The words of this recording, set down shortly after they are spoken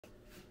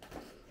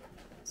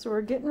So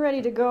we're getting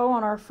ready to go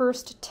on our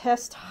first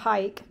test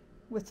hike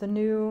with the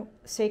new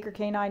Säker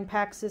Canine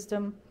pack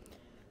system.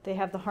 They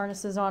have the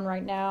harnesses on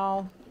right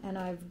now, and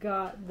I've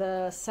got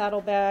the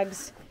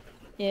saddlebags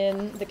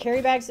in the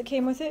carry bags that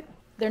came with it.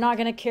 They're not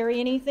going to carry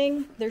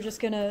anything. They're just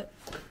going to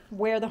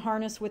wear the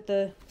harness with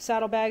the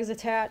saddlebags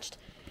attached.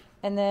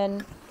 And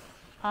then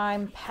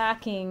I'm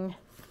packing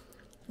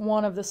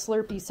one of the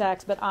Slurpy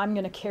sacks, but I'm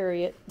going to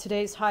carry it.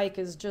 Today's hike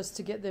is just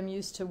to get them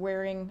used to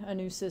wearing a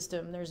new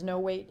system. There's no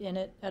weight in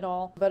it at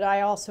all. But I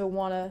also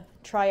want to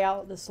try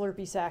out the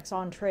Slurpy sacks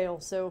on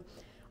trail. So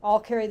I'll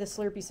carry the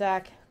Slurpy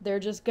sack. They're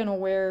just going to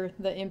wear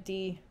the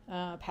empty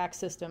pack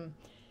system.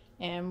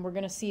 And we're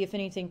going to see if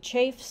anything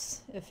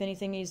chafes, if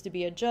anything needs to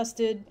be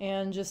adjusted,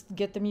 and just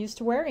get them used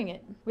to wearing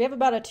it. We have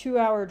about a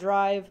 2-hour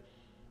drive.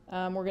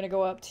 We're going to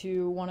go up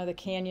to one of the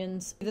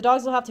canyons. The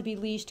dogs will have to be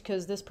leashed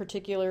because this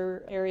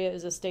particular area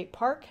is a state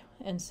park,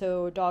 and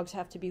so dogs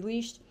have to be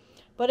leashed.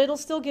 But it'll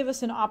still give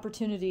us an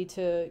opportunity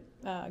to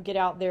get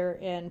out there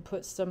and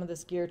put some of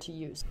this gear to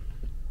use.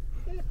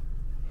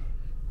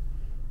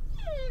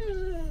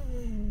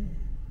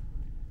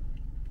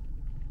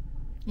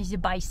 He's a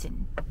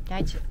bison.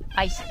 That's a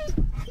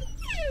bison.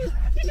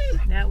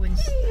 That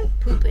one's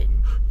pooping.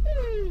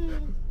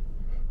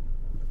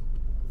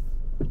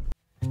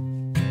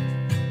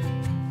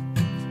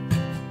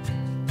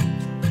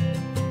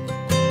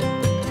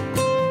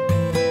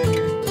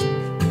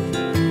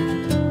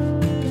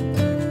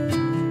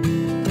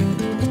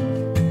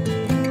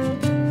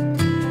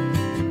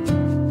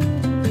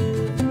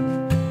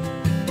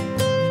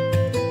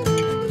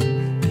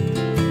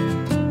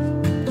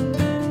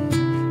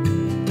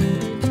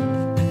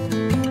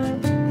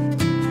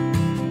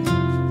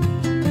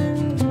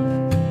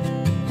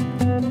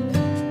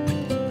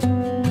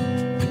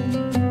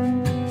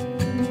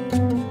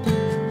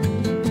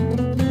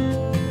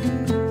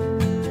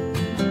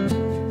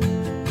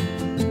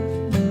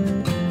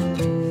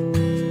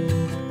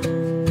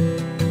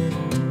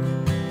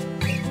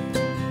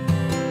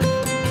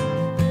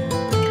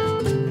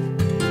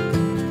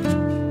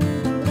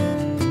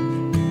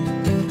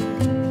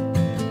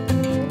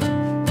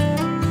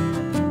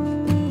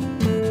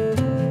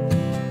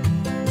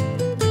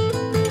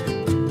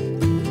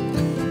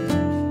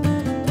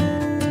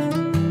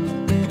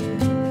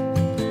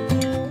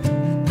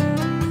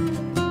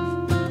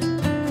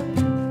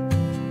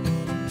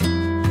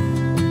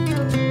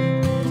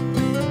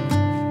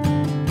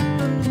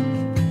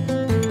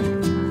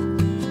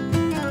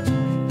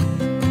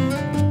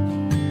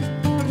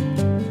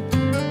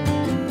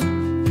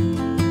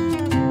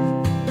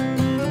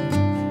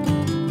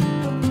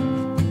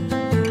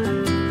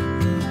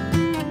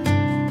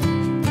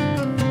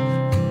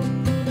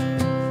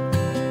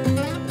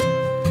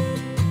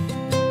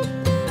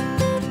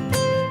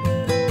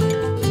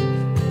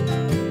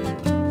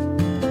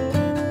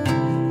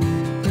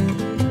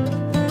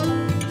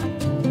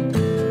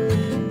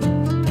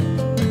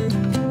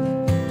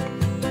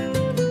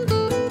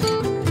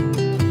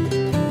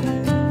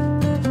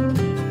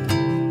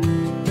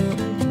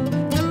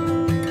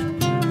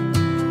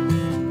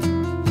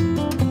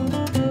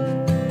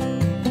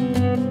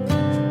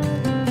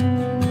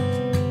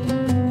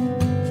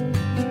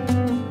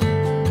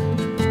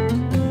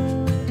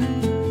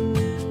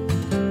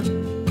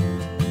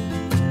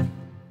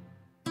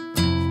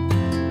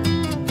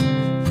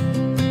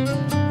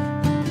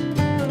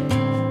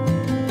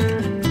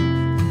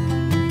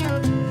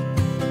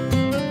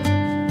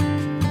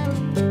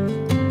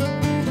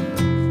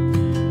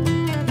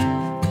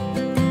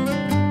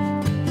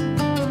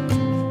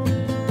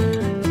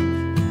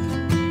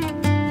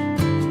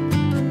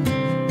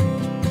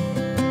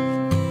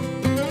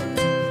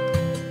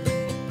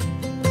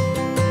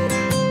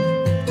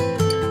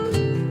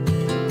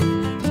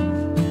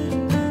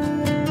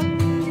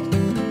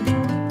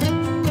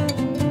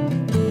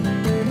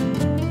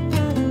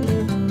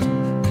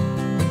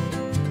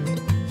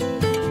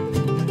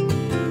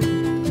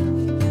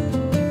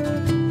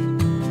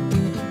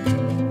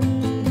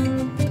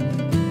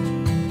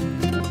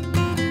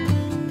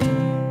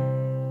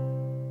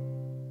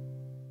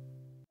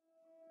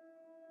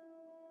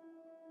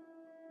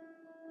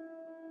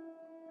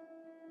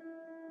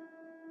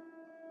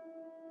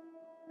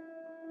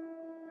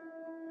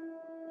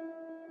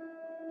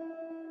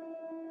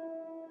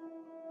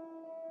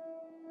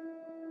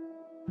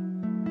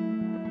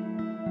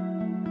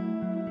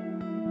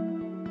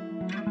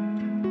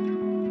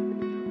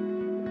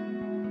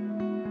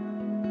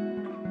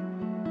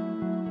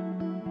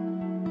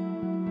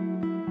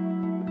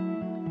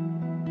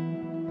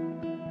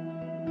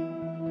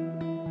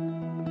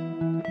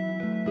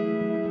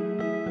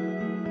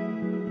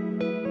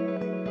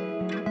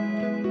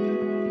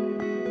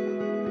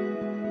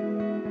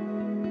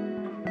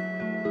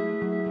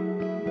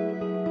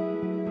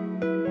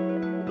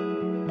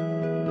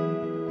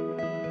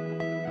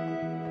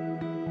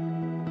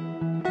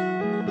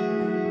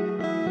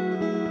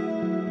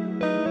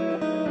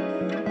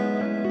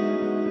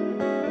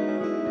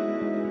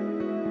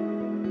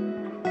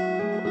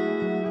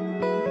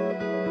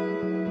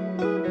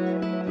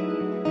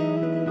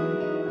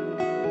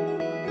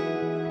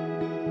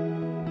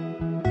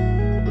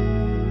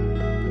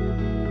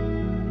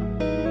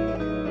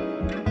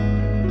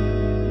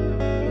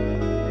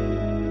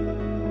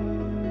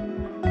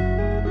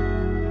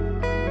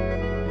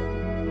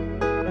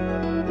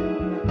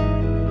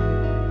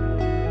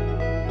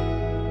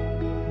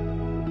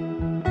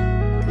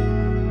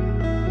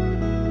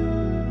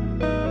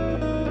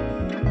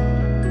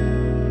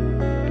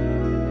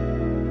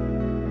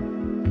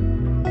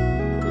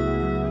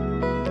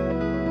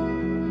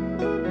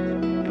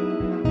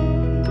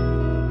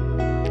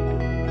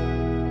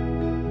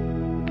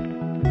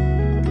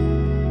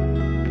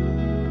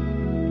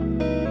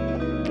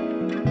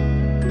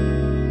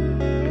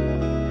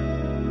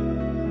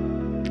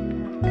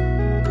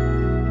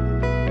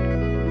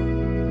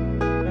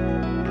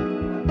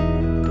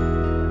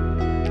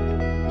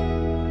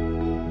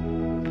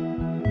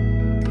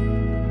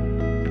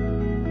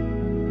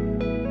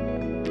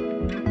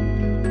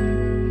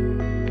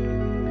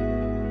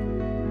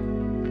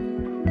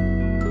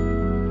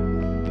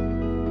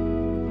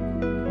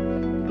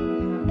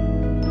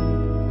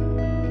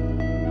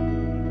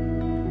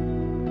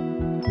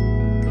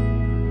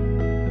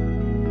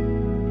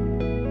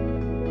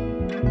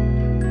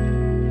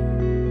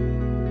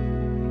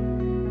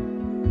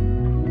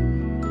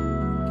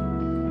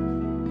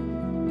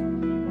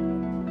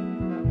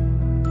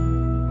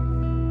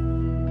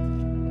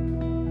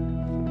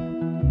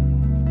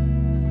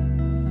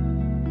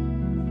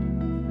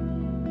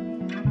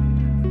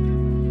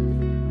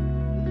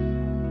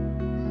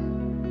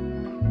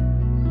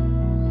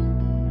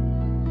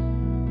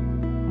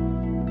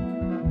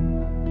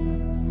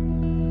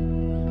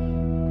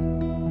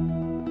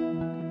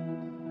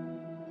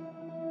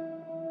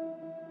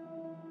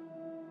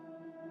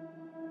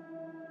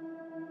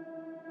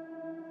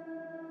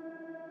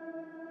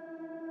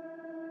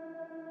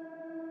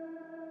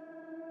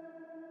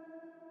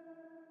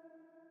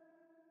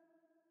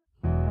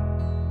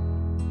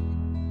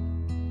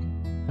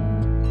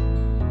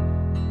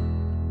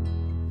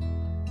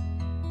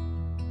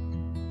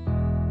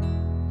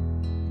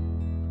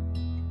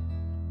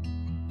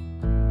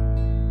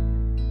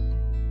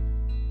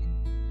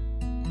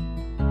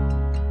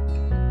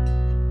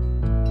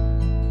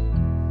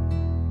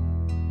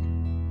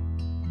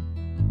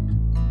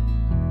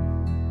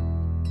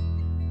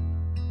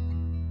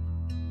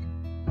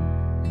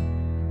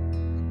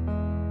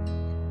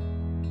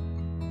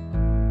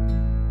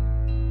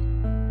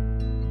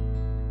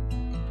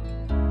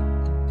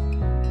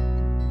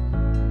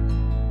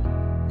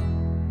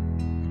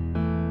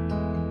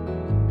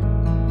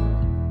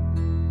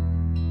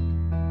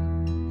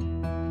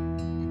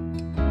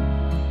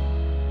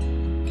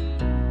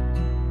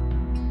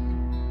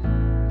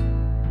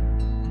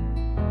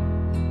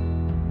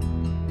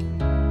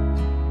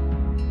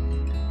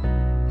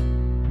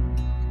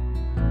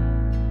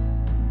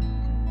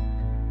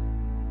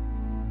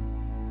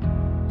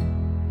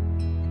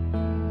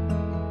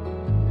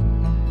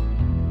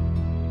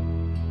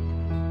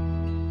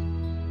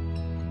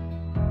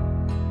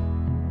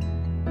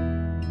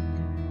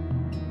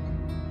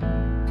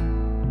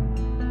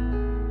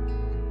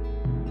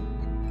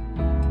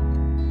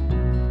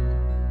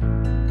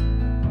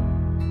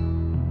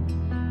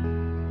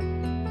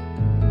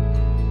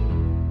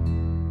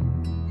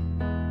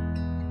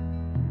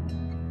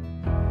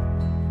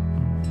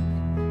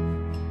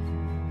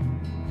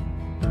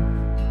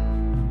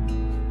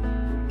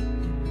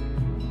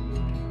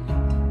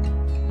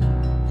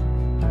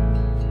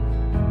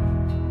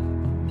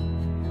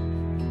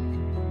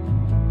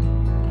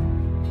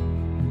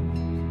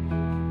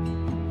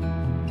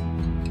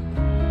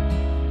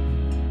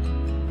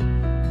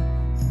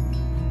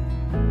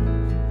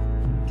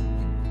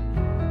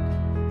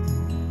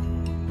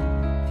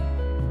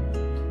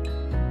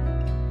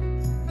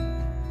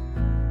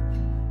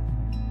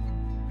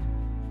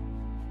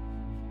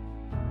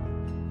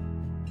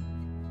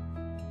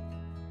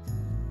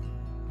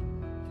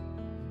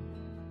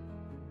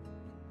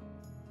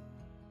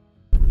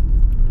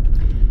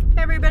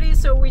 everybody,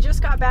 so we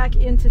just got back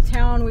into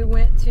town. We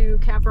went to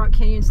Caprock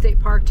Canyon State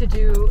Park to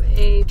do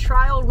a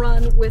trial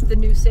run with the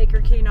new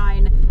Säker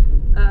Canine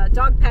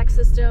dog pack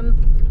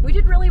system. We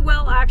did really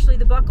well, actually.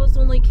 The buckles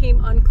only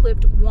came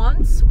unclipped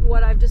once.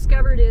 What I've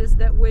discovered is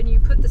that when you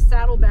put the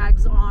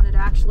saddlebags on, it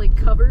actually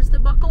covers the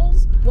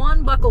buckles.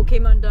 One buckle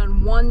came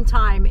undone one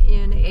time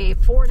in a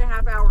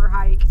 4.5-hour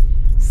hike.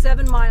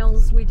 7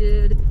 miles we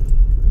did.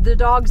 The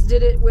dogs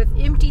did it with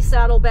empty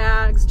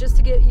saddlebags just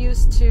to get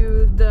used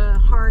to the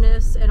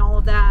harness and all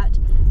of that.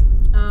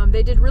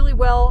 They did really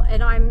well,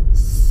 and I'm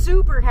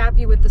super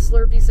happy with the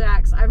Slurpy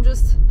Sacks.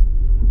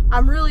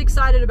 I'm really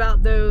excited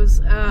about those.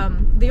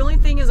 The only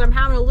thing is I'm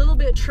having a little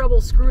bit trouble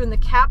screwing the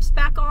caps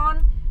back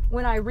on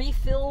when I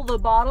refill the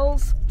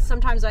bottles.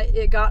 Sometimes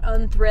it got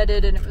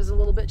unthreaded and it was a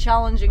little bit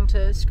challenging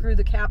to screw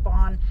the cap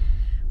on.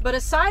 But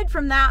aside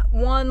from that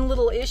one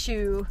little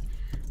issue,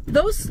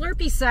 those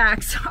Slurpy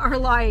Sacks are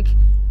like,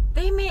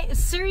 they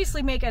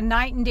seriously make a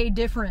night and day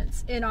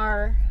difference in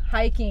our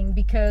hiking,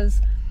 because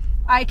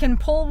I can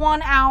pull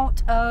one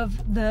out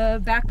of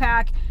the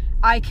backpack,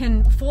 I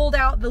can fold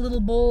out the little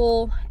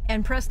bowl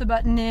and press the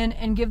button in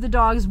and give the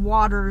dogs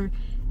water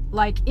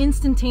like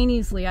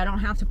instantaneously. I don't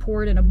have to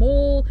pour it in a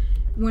bowl.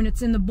 When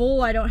it's in the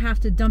bowl, I don't have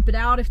to dump it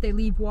out if they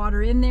leave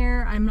water in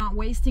there. I'm not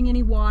wasting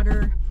any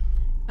water.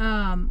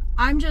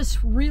 I'm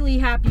just really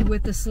happy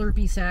with the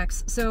Slurpy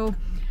Sacks. So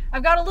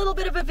I've got a little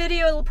bit of a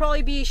video. It'll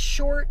probably be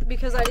short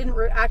because I didn't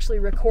actually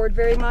record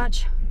very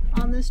much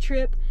on this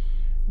trip.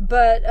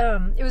 But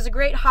it was a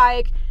great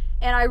hike,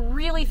 and I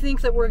really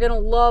think that we're going to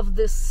love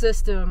this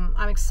system.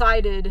 I'm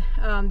excited.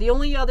 The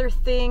only other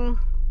thing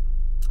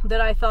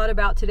that I thought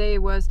about today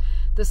was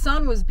the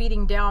sun was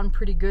beating down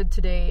pretty good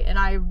today, and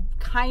I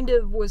kind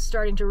of was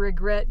starting to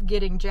regret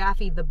getting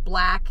Jaffe the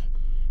black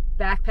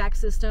backpack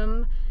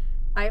system.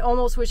 I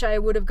almost wish I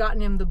would have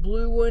gotten him the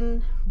blue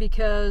one,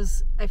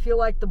 because I feel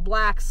like the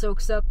black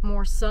soaks up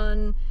more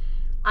sun.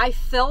 I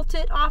felt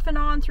it off and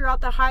on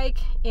throughout the hike,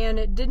 and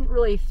it didn't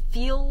really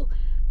feel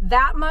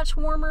that much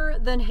warmer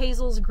than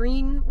Hazel's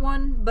green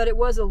one, but it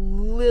was a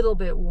little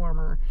bit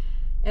warmer.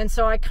 And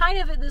so I kind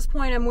of, at this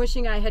point, I'm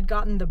wishing I had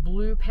gotten the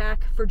blue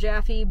pack for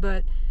Jaffe,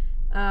 but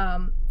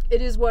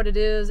it is what it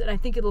is, and I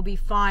think it'll be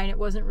fine. It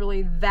wasn't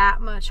really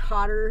that much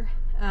hotter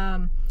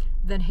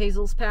than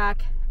Hazel's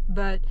pack.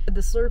 But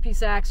the Slurpy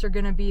Sacks are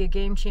going to be a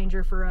game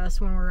changer for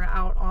us when we're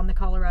out on the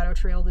Colorado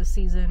Trail this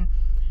season.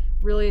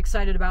 Really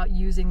excited about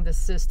using the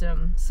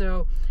system.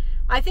 So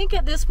I think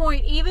at this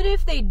point, even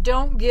if they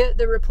don't get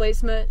the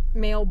replacement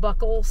male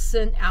buckle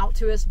sent out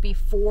to us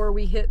before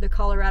we hit the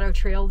Colorado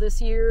Trail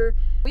this year,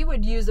 we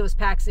would use those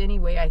packs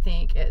anyway, I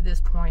think, at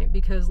this point,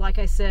 because like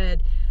I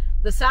said,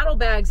 the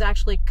saddlebags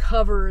actually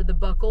cover the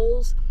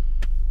buckles.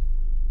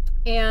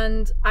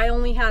 And I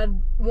only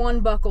had one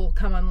buckle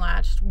come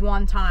unlatched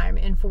one time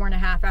in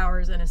 4.5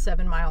 hours in a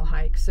 7-mile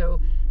hike. So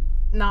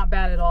not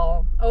bad at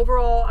all.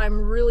 Overall, I'm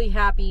really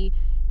happy,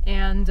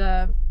 and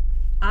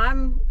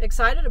I'm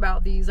excited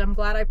about these. I'm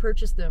glad I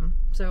purchased them.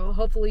 So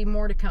hopefully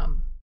more to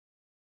come.